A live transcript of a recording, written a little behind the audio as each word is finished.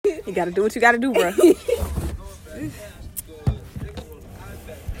You gotta do what you gotta do, bro.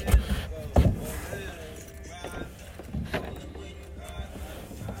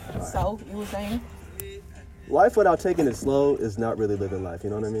 So, you were saying? Life without taking it slow is not really living life. You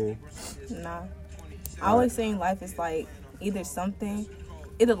know what I mean? Nah. I always saying life is like either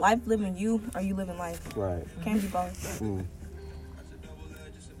life living you or you living life. Right. Can't be both.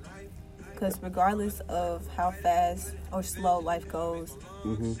 Because regardless of how fast or slow life goes,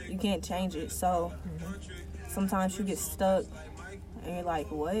 you can't change it. So sometimes you get stuck and you're like,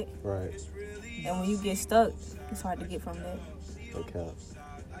 what? Right. And when you get stuck, it's hard to get from that. Okay.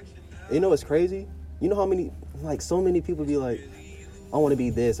 You know what's crazy? You know how many, like, so many people be like, I want to be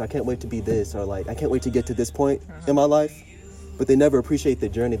this, I can't wait to be this, or like, I can't wait to get to this point in my life. But they never appreciate the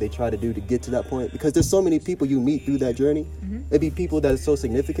journey they try to do to get to that point. Because there's so many people you meet through that journey. It'd be people that are so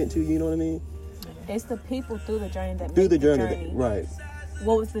significant to you, you know what I mean? It's the people through the journey that Through make the journey. Right.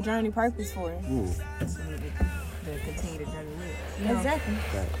 What was the journey purpose for? To continue the journey with. You know, Exactly.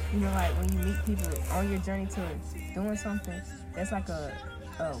 Right. You know, like when you meet people on your journey to doing something, that's like a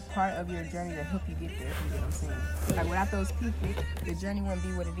part of your journey to help you get there. You know what I'm saying? Like without those people, the journey wouldn't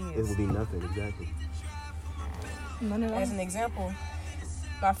be what it It is. would be nothing, exactly. As an example,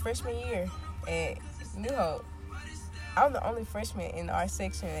 my freshman year at New Hope, I'm the only freshman in our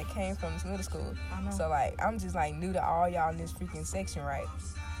section that came from this middle school. I know. So like I'm just like new to all y'all in this freaking section, right?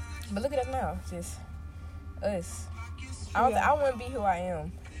 But look at us now, just us. I wouldn't be who I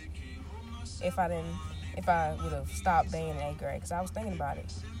am if I would have stopped being in 8th grade, because I was thinking about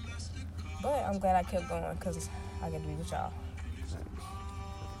it. But I'm glad I kept going because I get to be with y'all.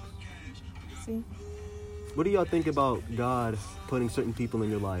 See? What do y'all think about God putting certain people in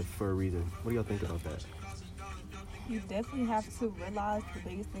your life for a reason? What do y'all think about that? You definitely have to realize the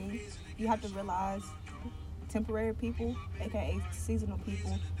biggest thing. You have to realize temporary people, aka seasonal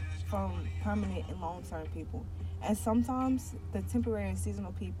people, from permanent and long-term people. And sometimes the temporary and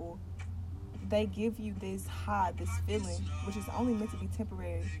seasonal people, they give you this high, this feeling, which is only meant to be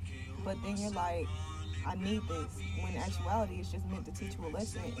temporary. But then you're like, I need this. When in actuality, it's just meant to teach you a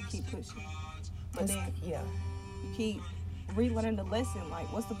lesson and keep pushing. But then you keep relearning the lesson. Like,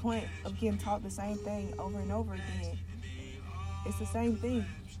 what's the point of getting taught the same thing over and over again? It's the same thing.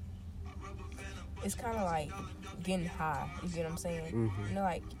 It's kind of like getting high. You get what I'm saying? You know,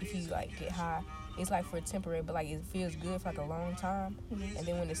 like if you like get high, it's like for a temporary, but like it feels good for like a long time. And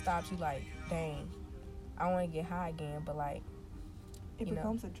then when it stops, you like, dang, I want to get high again. But like, It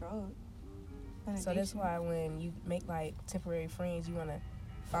becomes a drug. So that's why when you make like temporary friends, you want to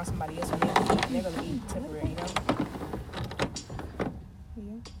find somebody else, and they're gonna be temporary, you know?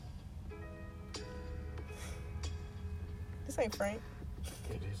 Yeah. This ain't Frank.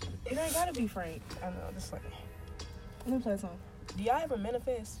 It ain't gotta be Frank. I know. This like. Let me play a song. Do y'all ever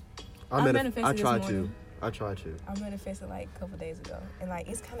manifest? I manifested I this tried morning. to. I tried to. I manifested like a couple days ago, and like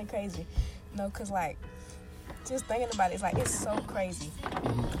it's kind of crazy, you know, cause like just thinking about it, it's like it's so crazy.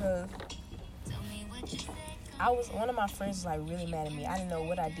 Cause one of my friends was like really mad at me. I didn't know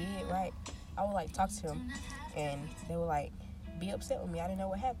what I did, right? I would like talk to him, and they would like be upset with me. I didn't know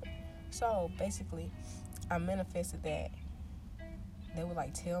what happened. So basically, I manifested that they would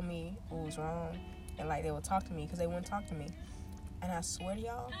like tell me what was wrong, and like they would talk to me because they wouldn't talk to me. And I swear to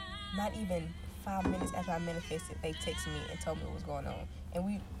y'all, not even 5 minutes after I manifested, they texted me and told me what was going on, and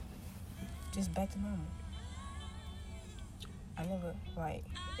we just back to normal. I never like.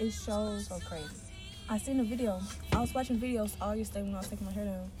 It shows. So crazy. I seen a video. I was watching videos all yesterday when I was taking my hair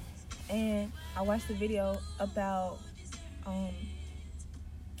down, and I watched the video about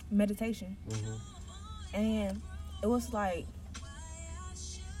meditation, and it was like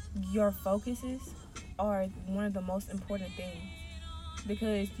your focuses are one of the most important things,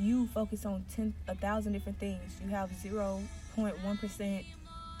 because you focus on 1,000 different things. You have 0.1%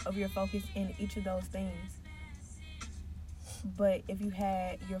 of your focus in each of those things. But if you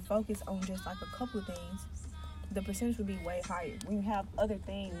had your focus on just like a couple of things, the percentage would be way higher. When you have other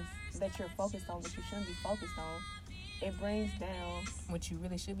things that you're focused on that you shouldn't be focused on, it brings down What you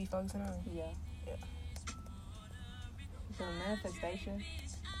really should be focusing on. Yeah. So manifestation,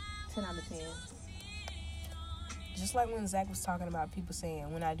 10 out of 10. Just like when Zach was talking about people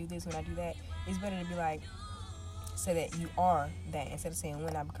saying, when I do this, when I do that, it's better to be like, say that you are that instead of saying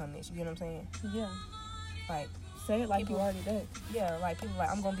when I become this. You get what I'm saying? Yeah. Like, say it like people, you already did. Yeah, like people like,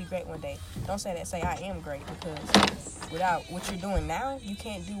 I'm going to be great one day. Don't say that, say I am great, because without what you're doing now, you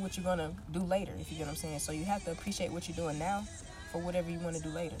can't do what you're going to do later, if you get what I'm saying. So you have to appreciate what you're doing now for whatever you want to do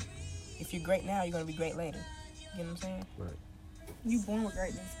later. If you're great now, you're going to be great later. You get what I'm saying? Right. You born with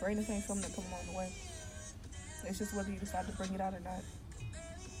greatness. Greatness ain't something that comes along the way. It's just whether you decide to bring it out or not.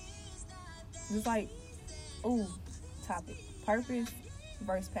 It's like, ooh, topic. Purpose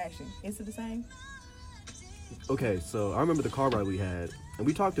versus passion. Is it the same? Okay, so I remember the car ride we had, and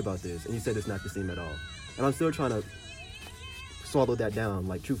we talked about this, and you said it's not the same at all. And I'm still trying to swallow that down,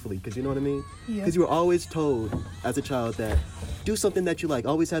 like, truthfully, because you know what I mean? Yeah. Because you were always told as a child that do something that you like.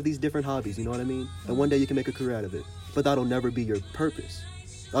 Always have these different hobbies, you know what I mean? And one day you can make a career out of it. But that'll never be your purpose.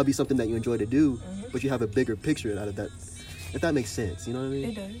 That'll be something that you enjoy to do, but you have a bigger picture out of that. If that makes sense, you know what I mean?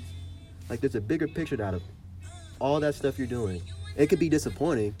 It does. Like, there's a bigger picture out of all that stuff you're doing. It could be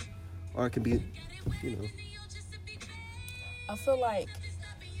disappointing, or it can be, you know. I feel like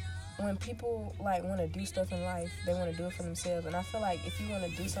when people like want to do stuff in life, they want to do it for themselves. And I feel like if you want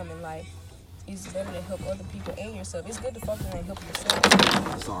to do something in life, it's better to help other people and yourself. It's good to focus on helping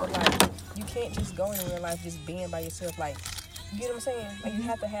yourself. Sorry. But like, you can't just go anywhere in life just being by yourself. Like, you get what I'm saying? Like, you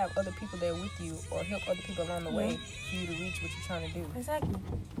have to have other people there with you or help other people along the way for you to reach what you're trying to do. Exactly.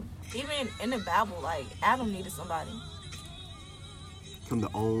 Even in the Bible, like, Adam needed somebody. From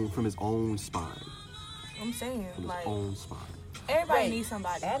his own spine. I'm saying, From his like, own spine. everybody Wait, needs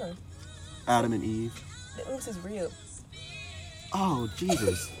somebody. Adam and Eve. This is real. Oh,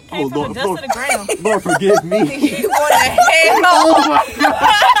 Jesus. Came Oh, from Lord, the dust Lord, of the ground. Lord, forgive me. You want to hell? Oh, my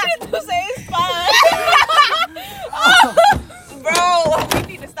God. To say it's fine. Bro, we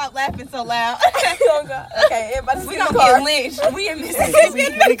need to stop laughing so loud. Oh, God. Okay, everybody's We in the gonna car. get lynched. We in Hey,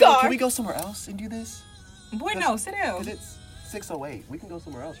 Mississippi. can we go somewhere else and do this? Boy, no, sit down. Because it's 6:08. We can go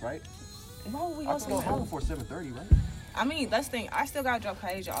somewhere else, right? Why would we I go can go somewhere home else? before 7:30, right? I mean, let's think. I still gotta drop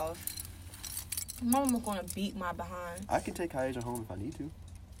Kaija off. Mama's gonna beat my behind. I can take Kaija home if I need to.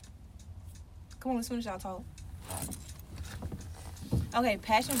 Come on, let's finish our talk. Okay,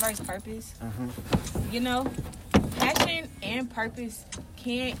 passion versus purpose. You know, passion and purpose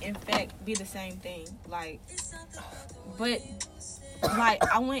can, in fact, be the same thing. Like, but, like,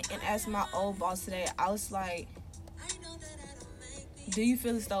 I went and asked my old boss today. I was like, do you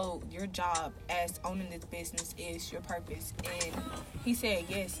feel as though your job as owning this business is your purpose? And he said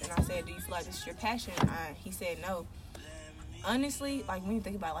yes. And I said, do you feel like this is your passion? He said no. Honestly, like, when you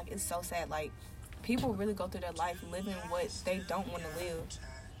think about it, like, it's so sad. Like, people really go through their life living what they don't want to live.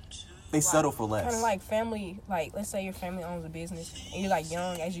 They settle for less. Kind of like family, like, let's say your family owns a business and you're like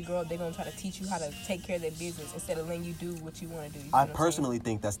young. As you grow up, they're going to try to teach you how to take care of their business instead of letting you do what you want to do. You know I what I'm personally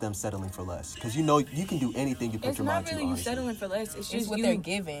think that's them settling for less. Because you know you can do anything you put It's your not mind to, really you honestly. settling for less. It's saying? It's just what you. they're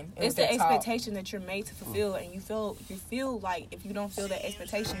given. and It's what the they're taught. expectation that you're made to fulfill, and you feel like if you don't feel that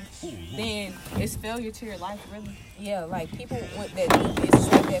expectation, then it's failure to your life, really. Yeah, like people that do business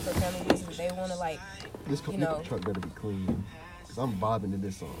like that for family business, they want to like, This you know, truck better be clean. Because I'm bobbing to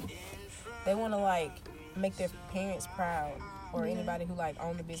this song. they want to like make their parents proud or anybody who like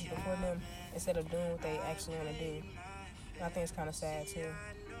owned the business before them instead of doing what they actually want to do. And I think it's kind of sad too.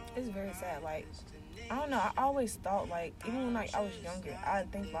 It's very sad. Like, I don't know. I always thought, like, even when like I was younger, I'd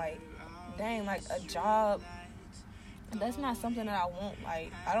think like, dang, like a job. That's not something that I want.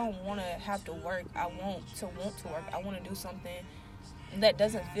 Like, I don't want to have to work. I want to work. I want to do something that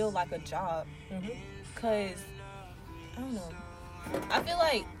doesn't feel like a job. Cause I don't know. I feel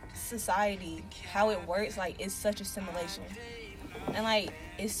like society, how it works, like, it's such a simulation, and like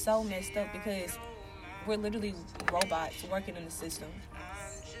it's so messed up because we're literally robots working in the system.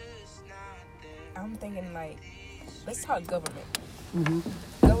 I'm thinking like, let's talk government.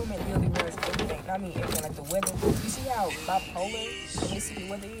 Government really runs everything. I mean everything, like the weather. You see how bipolar the Mississippi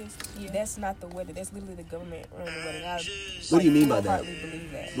weather is? Yeah. That's not the weather. That's literally the government running the weather. What do you mean by that? I wholeheartedly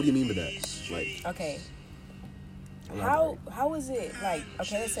believe that. What do you mean by that? Like, Okay. How is it like,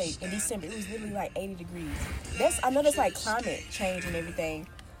 okay, let's say in December it was literally like 80 degrees. I know that's like climate change and everything,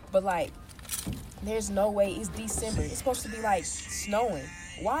 but like there's no way. It's December. It's supposed to be like snowing.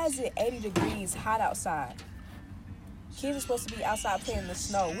 Why is it 80 degrees hot outside? Kids are supposed to be outside playing in the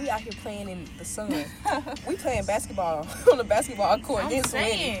snow. We out here playing in the sun. We playing basketball on the basketball court. I'm Getting sweaty.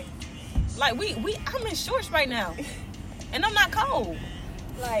 saying, like, I'm in shorts right now, and I'm not cold.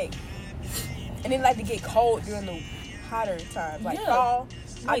 Like, and then like to get cold during the hotter times, like Yeah. fall.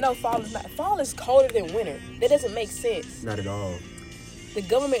 I Like- know fall is colder than winter. That doesn't make sense. not at all. The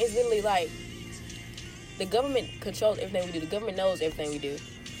government is literally like, the government controls everything we do. The government knows everything we do,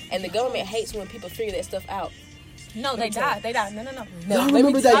 and the government hates when people figure that stuff out. No, they died. They died. No. No, Y'all let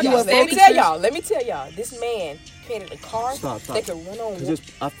remember me that tell y'all. UFO Let me tell y'all. This man created a car Stop. that could run on. Because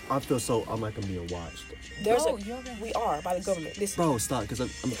I feel so, I'm like I'm being watched. Bro, you're right. We are by the government. Bro, stop, because I'm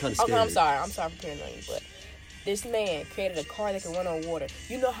kind of scared. Okay, I'm sorry for paranoid, but this man created a car that can run on water.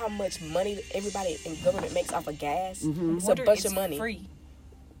 You know how much money everybody in government makes off of gas? It's Water a bunch is of money. free.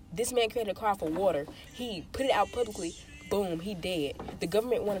 This man created a car for water. He put it out publicly. boom, he dead. The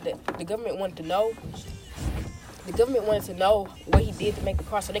government wanted to know. The government wanted to know what he did to make the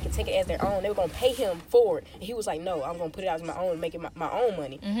car so they could take it as their own. They were gonna pay him for it, and he was like, "No, I'm gonna put it out as my own, make it my own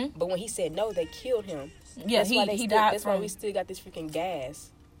money." Mm-hmm. But when he said no, they killed him. Yeah, he died. That's why we still got this freaking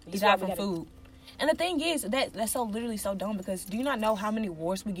gas. He died from food. And the thing is, that's so literally so dumb, because do you not know how many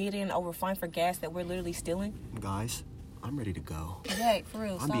wars we get in over fighting for gas that we're literally stealing? Guys, I'm ready to go. Zach, for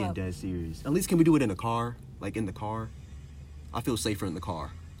real, I'm stop. being dead serious. At least can we do it in the car? Like in the car? I feel safer in the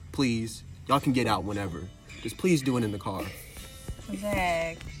car. Please. Y'all can get out whenever. Just please do it in the car.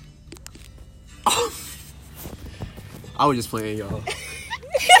 Zach. I was just playing, y'all.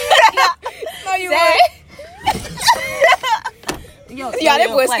 No, you Zach. Yo, that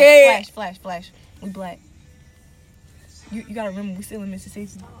boy scared. Flash. We black. You gotta remember, we still in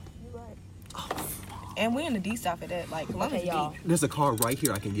Mississippi. And we in the D South at that. Like, Columbus, okay, y'all. There's a car right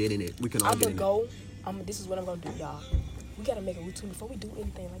here. I can get in it. We can all get in it. This is what I'm gonna do, y'all. We gotta make a routine before we do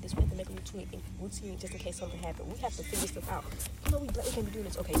anything like this. We have to make a routine just in case something happens. We have to figure stuff out. You know, we can't be doing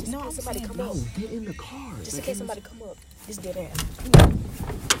this. Okay, just in case somebody come up. Get in the car. Just in case somebody come up. This dead ass.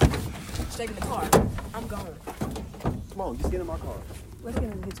 Stay in the car. I'm gone. Come on, just get in my car. Let's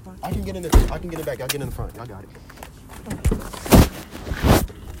get in his car. I can get in the. I can get it back. Y'all get in the front. Y'all got it. You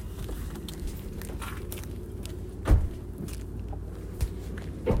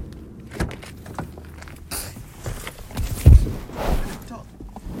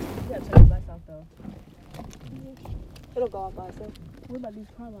gotta turn the lights off though. It'll go off by itself. What about these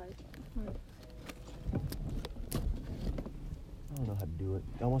car lights? I don't know how to do it.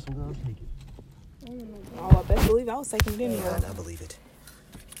 Y'all want some girls? Take it. Oh, I best believe I was taking it anyway. I believe it.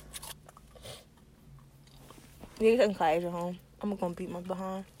 Yeah, you can Kaija home. I'm gonna beat my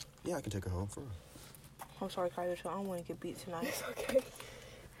behind. Yeah, I can take her home for real. I'm sorry, Kaija, I don't want to get beat tonight. It's okay.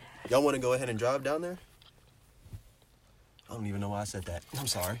 Y'all want to go ahead and drive down there? I don't even know why I said that. I'm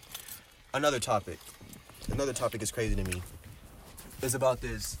sorry. Another topic is crazy to me. It's about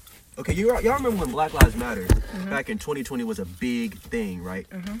this. Okay, y'all remember when Black Lives Matter back in 2020 was a big thing, right?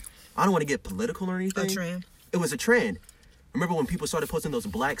 Mm-hmm. I don't want to get political or anything. A trend. It was a trend. Remember when people started posting those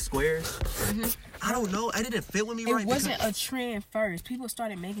black squares? Mm-hmm. I don't know. It didn't fit with me right. It wasn't a trend first. People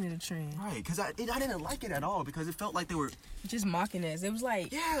started making it a trend. Right, because I didn't like it at all, because it felt like they were just mocking us. It was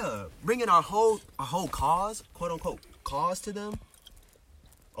like, yeah, bringing our whole cause, quote unquote cause, to them,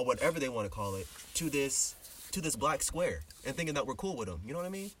 or whatever they want to call it, to this black square, and thinking that we're cool with them. You know what I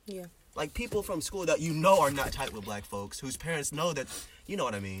mean? Yeah. Like people from school that you know are not tight with black folks, whose parents know that, you know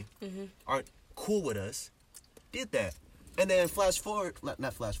what I mean, aren't cool with us, did that. And then flash forward to that,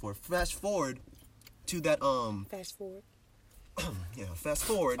 Fast forward. yeah, fast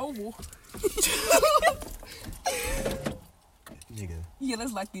forward. Oh. Nigga. Yeah,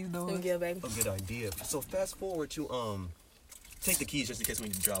 let's lock these doors. Yeah, baby. A good idea. So fast forward to, take the keys just in case we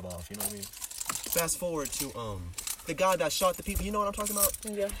need to drive off, you know what I mean? Fast forward to, the guy that shot the people, you know what I'm talking about?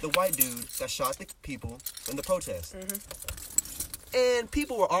 Yeah. The white dude that shot the people in the protest. And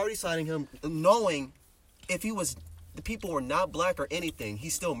people were already citing him, knowing if the people were not black or anything, he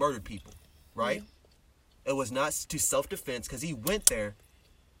still murdered people, right? It was not to self-defense, because he went there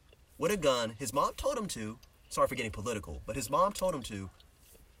with a gun. His mom told him to. Sorry for getting political, but his mom told him to.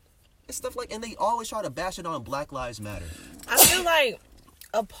 And stuff like, and they always try to bash it on Black Lives Matter. I feel like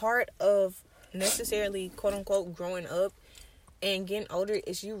a part of necessarily, quote unquote, growing up and getting older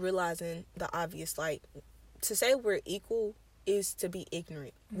is you realizing the obvious. Like, to say we're equal is to be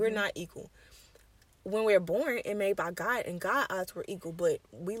ignorant. We're not equal. When we're born and made by God, and God odds we're equal, but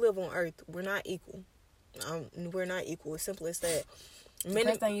we live on earth. We're not equal. We're not equal. As simple as that. The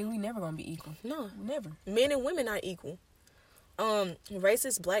first thing is we never gonna be equal. No, never. Men and women not equal.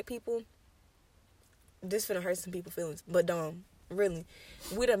 Racist black people. This finna hurt some people's feelings, but really,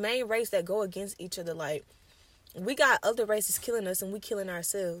 we the main race that go against each other. Like, we got other races killing us, and we killing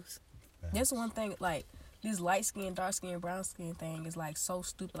ourselves. That's one thing. Like, this light skin, dark skin, brown skin thing is like so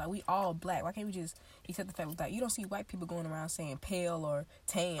stupid. Like, we all black. Why can't we just accept the fact that you don't see white people going around saying pale or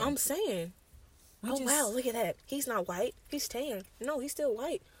tan? I'm saying, wow, look at that. He's not white. He's tan. No, he's still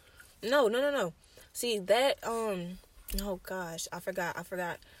white. No. See that? Oh gosh, I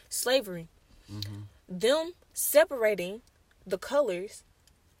forgot. Slavery. Them separating the colors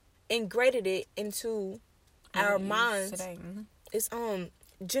and graded it into our minds. Today. It's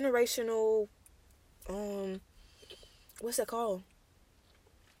generational. What's that called?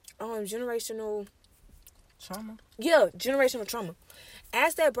 Generational trauma. Yeah, generational trauma.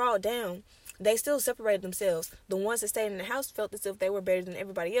 As that brought down, they still separated themselves. The ones that stayed in the house felt as if they were better than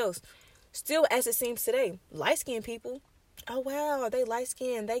everybody else. Still, as it seems today, light-skinned people oh wow, they light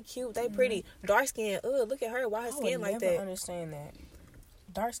skinned, they cute, they pretty. Dark skin, look at her, why her skin like that? I would never understand that.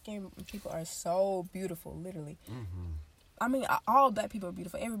 Dark skinned people are so beautiful, literally. I mean, all black people are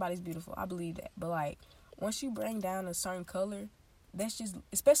beautiful. Everybody's beautiful. I believe that. But like, once you bring down a certain color, that's just,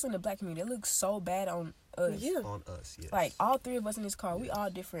 especially in the black community, it looks so bad on us. Yeah. On us, yes. Like, all three of us in this car, we all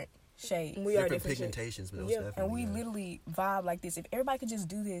different shades. We are different different pigmentations, but Yeah. definitely. And we literally vibe like this. If everybody could just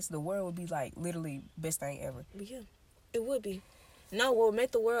do this, the world would be like literally best thing ever. Yeah, it would be. No, what would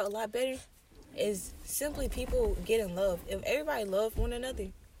make the world a lot better is simply people getting love. If everybody loved one another,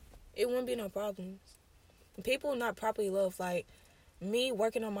 it wouldn't be no problems. People not properly loved, like me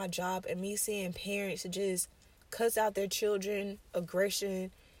working on my job and me seeing parents just cuss out their children,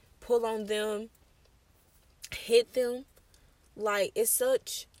 aggression, pull on them, hit them. Like, it's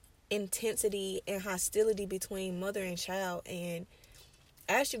such intensity and hostility between mother and child, and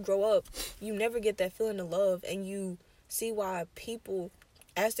as you grow up, you never get that feeling of love, and you see why people,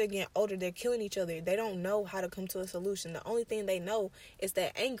 as they're getting older, they're killing each other. They don't know how to come to a solution. The only thing they know is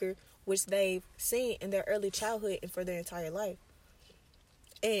that anger, which they've seen in their early childhood and for their entire life.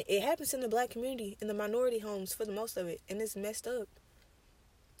 And it happens in the black community, in the minority homes for the most of it, and it's messed up.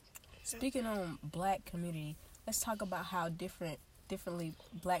 Speaking on black community, let's talk about how differently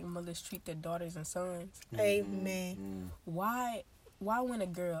black mothers treat their daughters and sons. Amen. Why when a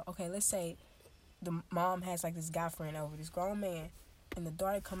girl, okay, let's say the mom has like this guy friend over, this grown man, and the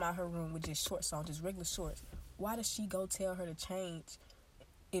daughter come out her room with just shorts on, just regular shorts, why does she go tell her to change?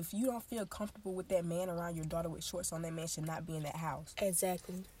 If you don't feel comfortable with that man around your daughter with shorts on, that man should not be in that house.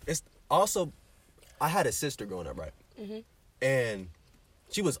 Exactly. It's also, I had a sister growing up, right? And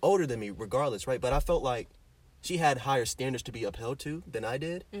she was older than me regardless, right? But I felt like she had higher standards to be upheld to than I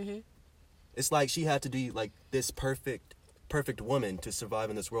did. It's like she had to be like this perfect woman to survive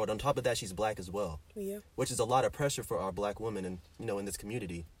in this world. On top of that, she's black as well. Yeah. Which is a lot of pressure for our black women and, in this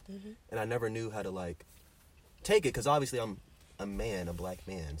community. And I never knew how to like take it, because obviously I'm a black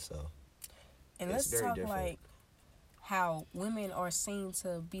man, so. And it's let's very talk different. like how women are seen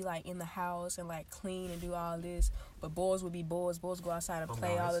to be like in the house and like clean and do all this, but boys would be boys. Boys go outside and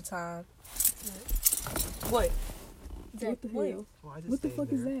play all the time. What? What the hell? What the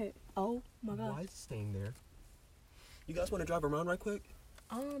fuck is that? Oh my God. Why is it staying there? You guys want to drive around right quick?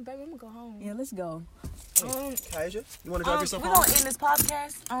 Baby, I'm gonna go home. Yeah, let's go. Kaija, you want to drive yourself we're home? gonna end this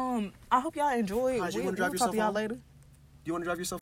podcast. I hope y'all enjoyed. Kaija, you We'll want to drive talk yourself to y'all home? later. Do you want to drive yourself